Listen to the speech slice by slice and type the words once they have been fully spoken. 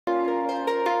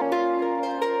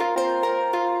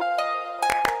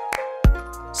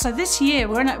So this year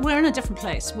we're in a different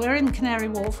place. We're in Canary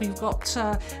Wharf. We've got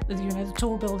the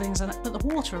tall buildings but the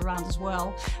water around as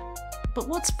well. But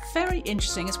what's very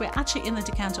interesting is we're actually in the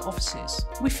Decanter offices.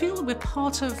 We feel that we're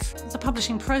part of the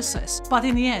publishing process, but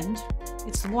in the end,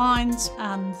 it's the wines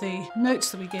and the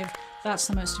notes that we give that's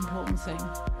the most important thing.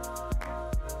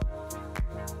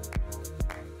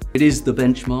 It is the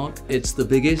benchmark, it's the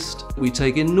biggest. We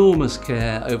take enormous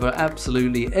care over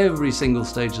absolutely every single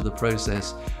stage of the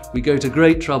process. We go to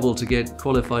great trouble to get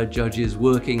qualified judges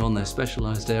working on their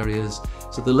specialised areas,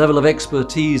 so the level of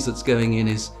expertise that's going in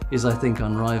is I think,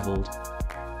 unrivaled.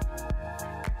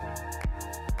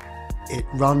 It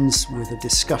runs with a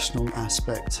discussional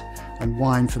aspect, and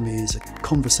wine for me is a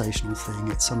conversational thing.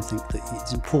 It's something that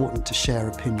is important to share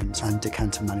opinions, and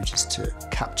Decanter manages to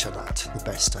capture that the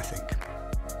best, I think.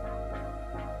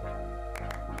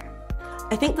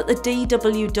 I think that the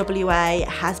DWWA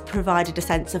has provided a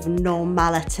sense of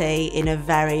normality in a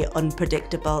very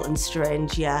unpredictable and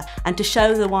strange year, and to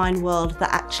show the wine world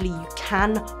that actually you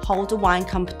can hold a wine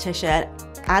competition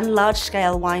and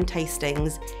large-scale wine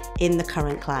tastings in the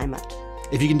current climate.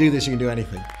 If you can do this, you can do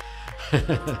anything.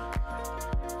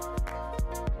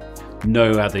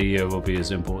 No other year will be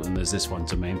as important as this one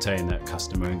to maintain that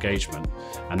customer engagement,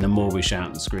 and the more we shout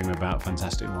and scream about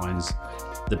fantastic wines,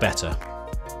 the better.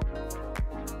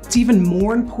 It's even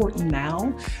more important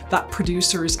now that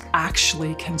producers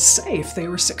actually can say if they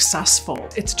were successful.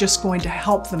 It's just going to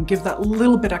help them give that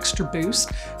little bit extra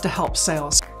boost to help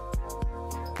sales.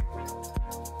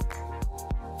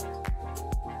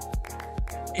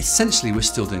 Essentially, we're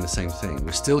still doing the same thing.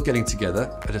 We're still getting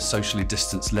together at a socially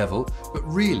distanced level, but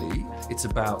really it's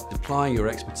about applying your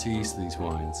expertise to these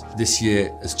wines. This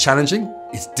year is challenging,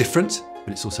 it's different,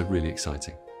 but it's also really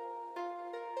exciting.